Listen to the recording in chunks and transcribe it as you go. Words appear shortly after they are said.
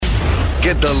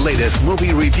Get the latest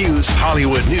movie reviews,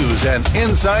 Hollywood news, and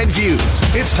inside views.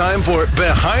 It's time for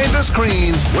Behind the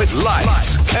Screens with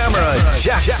Lights, Camera,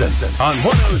 Jackson on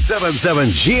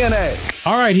 107.7 GNA.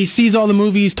 All right, he sees all the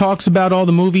movies, talks about all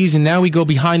the movies, and now we go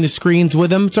behind the screens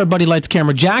with him. It's our buddy Lights,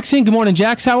 Camera, Jackson. Good morning,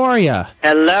 Jax. How are you?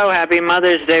 Hello. Happy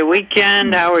Mother's Day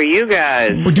weekend. How are you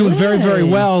guys? We're doing very, very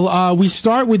well. We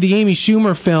start with the Amy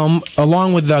Schumer film,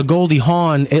 along with Goldie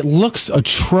Hawn. It looks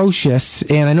atrocious,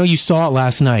 and I know you saw it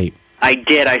last night. I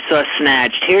did. I saw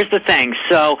Snatched. Here's the thing.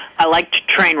 So I liked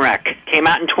Trainwreck. Came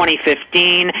out in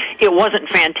 2015. It wasn't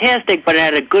fantastic, but it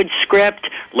had a good script.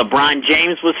 LeBron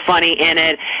James was funny in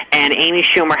it, and Amy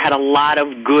Schumer had a lot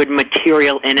of good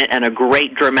material in it and a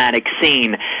great dramatic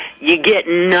scene. You get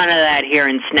none of that here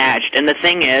in Snatched. And the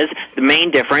thing is, the main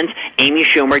difference, Amy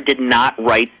Schumer did not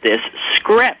write this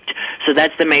script. So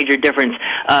that's the major difference.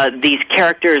 These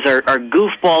characters are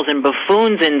goofballs and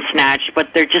buffoons in Snatched,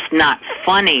 but they're just not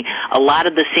funny. A lot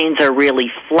of the scenes are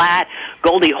really flat.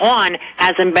 Goldie Hawn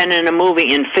hasn't been in a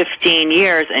movie in 15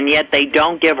 years, and yet they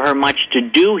don't give her much to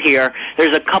do here.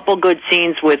 There's a couple good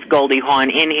scenes with Goldie Hawn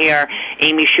in here.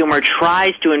 Amy Schumer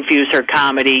tries to infuse her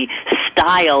comedy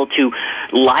style to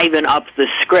liven up the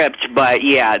script, but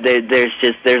yeah, there's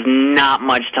not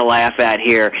much to laugh at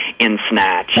here in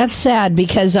Snatch. That's sad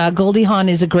because Goldie Hawn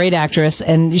is a great actress,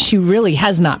 and she really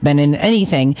has not been in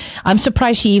anything. I'm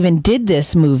surprised she even did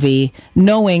this movie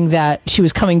knowing that she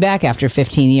was coming back after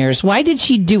 15 years. Why did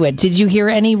she do it? Did you hear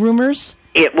any rumors?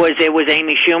 It was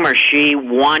Amy Schumer. She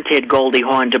wanted Goldie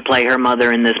Hawn to play her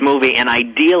mother in this movie, and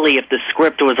ideally, if the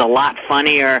script was a lot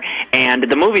funnier, and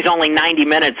the movie's only 90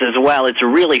 minutes as well, it's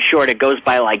really short, it goes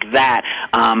by like that.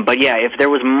 But yeah, if there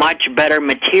was much better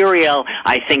material,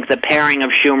 I think the pairing of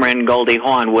Schumer and Goldie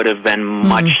Hawn would have been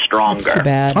much stronger. That's too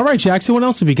bad. All right, Jackson, what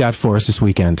else have you got for us this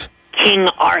weekend? King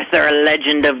Arthur,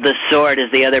 Legend of the Sword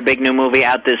is the other big new movie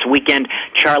out this weekend.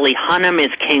 Charlie Hunnam is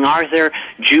King Arthur.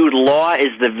 Jude Law is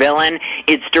the villain.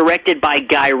 It's directed by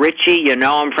Guy Ritchie. You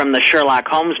know him from the Sherlock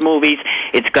Holmes movies.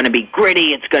 It's going to be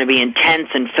gritty. It's going to be intense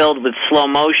and filled with slow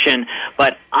motion.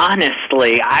 But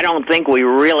honestly, I don't think we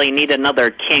really need another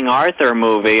King Arthur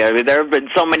movie. I mean, there have been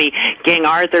so many King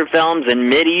Arthur films and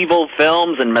medieval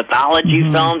films and mythology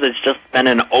films. It's just been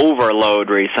an overload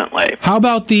recently. How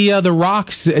about the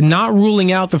Rock's not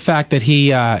ruling out the fact that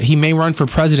he may run for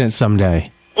president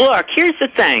someday? Look, here's the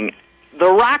thing. The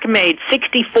Rock made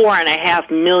 $64.5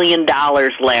 million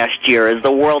last year as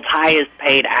the world's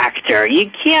highest-paid actor. You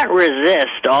can't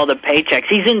resist all the paychecks.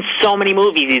 He's in so many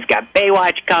movies. He's got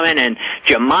Baywatch coming and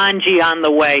Jumanji on the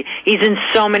way. He's in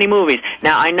so many movies.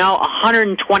 Now, I know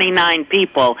 129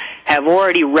 people have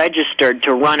already registered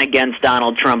to run against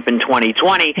Donald Trump in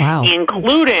 2020,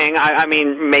 including, I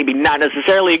mean, maybe not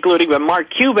necessarily including, but Mark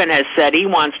Cuban has said he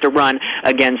wants to run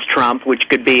against Trump, which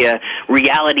could be a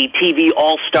reality TV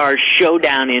all-star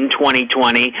showdown in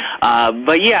 2020.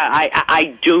 But yeah,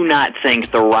 I do not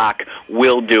think The Rock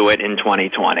will do it in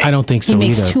 2020. I don't think so either. He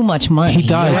makes too much money. He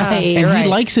does. Right, and he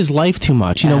likes his life too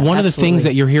much. You know, one of the things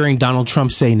that you're hearing Donald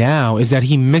Trump say now is that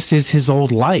he misses his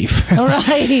old life.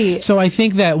 Right. So I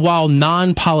think that while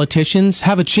non-politicians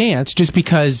have a chance, just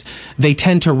because they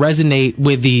tend to resonate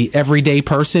with the everyday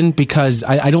person, because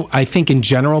I think in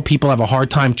general people have a hard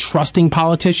time trusting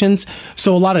politicians.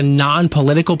 So a lot of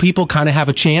non-political people kind of have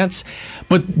a chance.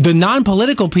 But the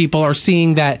non-political people are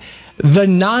seeing that the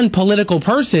non-political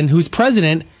person who's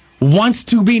president wants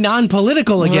to be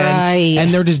non-political again,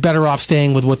 and they're just better off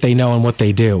staying with what they know and what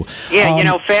they do. Yeah, you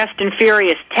know, Fast and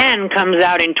Furious 10 comes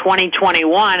out in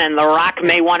 2021, and The Rock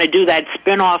may want to do that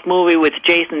spin-off movie with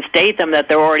Jason Statham that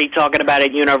they're already talking about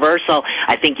at Universal.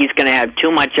 I think he's going to have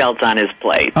too much else on his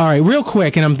plate. All right, real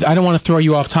quick, and I don't want to throw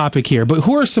you off topic here, but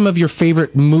who are some of your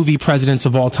favorite movie presidents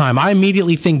of all time? I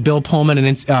immediately think Bill Pullman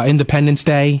and Independence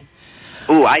Day.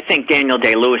 Ooh, I think Daniel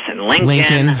Day-Lewis and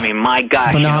Lincoln. I mean, my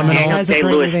gosh, Daniel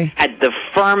Day-Lewis had the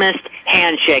firmest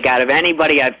handshake out of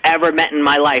anybody I've ever met in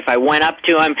my life. I went up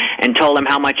to him and told him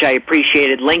how much I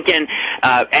appreciated Lincoln.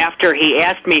 After he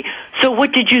asked me, so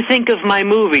what did you think of my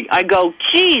movie? I go,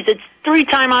 geez, it's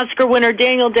three-time Oscar winner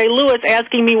Daniel Day-Lewis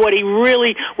asking me what I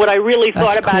really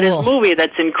thought about his movie.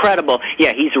 That's incredible.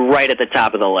 Yeah, he's right at the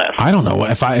top of the list. I don't know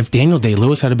if Daniel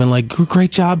Day-Lewis had been like,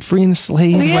 great job freeing the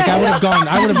slaves. Yeah. Like I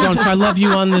would have gone. So I love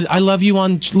you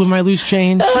on My Loose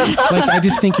Change. Like I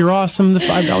just think you're awesome. The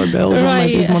 $5 bill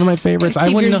is one of my favorites. I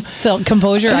wouldn't know. So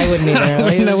composure, I wouldn't either. I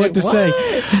wouldn't know what to say.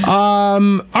 All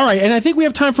right, and I think we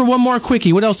have time for one more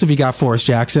quickie. What else have you got for us,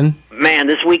 Jackson? Man,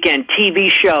 this weekend, TV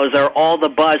shows are all the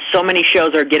buzz. So many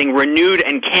shows are getting renewed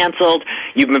and canceled.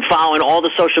 You've been following all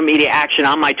the social media action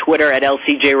on my Twitter at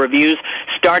LCJ Reviews.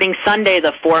 Starting Sunday,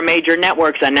 the 4 major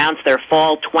networks announced their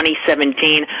fall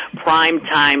 2017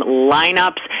 primetime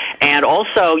lineups. And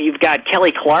also, you've got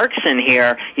Kelly Clarkson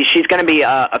here. She's going to be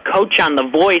a coach on The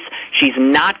Voice. She's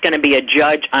not going to be a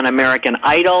judge on American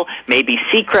Idol. Maybe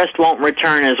Seacrest won't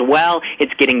return as well.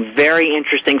 It's getting very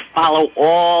interesting. Follow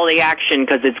all the action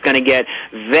because it's going to get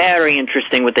very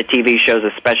interesting with the TV shows,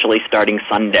 especially starting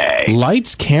Sunday.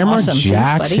 Lights, camera, Awesome.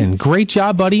 Jackson. Thanks, Great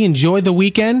job, buddy. Enjoy the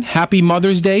weekend. Happy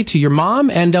Mother's Day to your mom,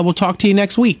 and we'll talk to you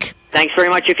next week. Thanks very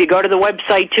much. If you go to the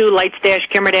website, too,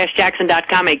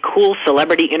 lights-camera-jackson.com, a cool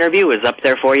celebrity interview is up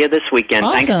there for you this weekend.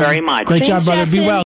 Awesome. Thanks very much. Great Thanks, job, brother. Jackson. Be well.